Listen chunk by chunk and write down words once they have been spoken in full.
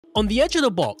on the edge of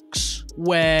the box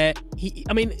where he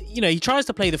tries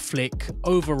to play the flick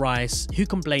over Rice. Who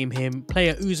can blame him?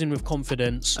 Player oozing with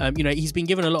confidence. He's been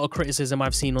given a lot of criticism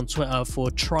I've seen on Twitter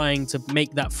for trying to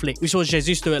make that flick. We saw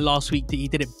Jesus do it last week. That he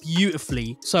did it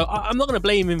beautifully. So I'm not going to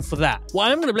blame him for that.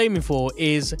 What I'm going to blame him for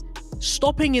is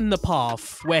stopping in the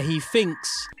path where he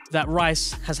thinks that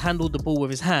Rice has handled the ball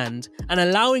with his hand and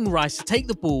allowing Rice to take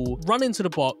the ball, run into the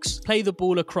box, play the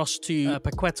ball across to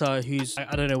Paqueta, who's,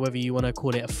 I don't know whether you want to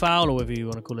call it a foul or whether you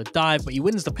want to call it a dive, but he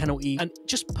wins the penalty, and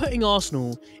just putting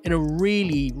Arsenal in a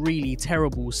really, really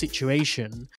terrible situation.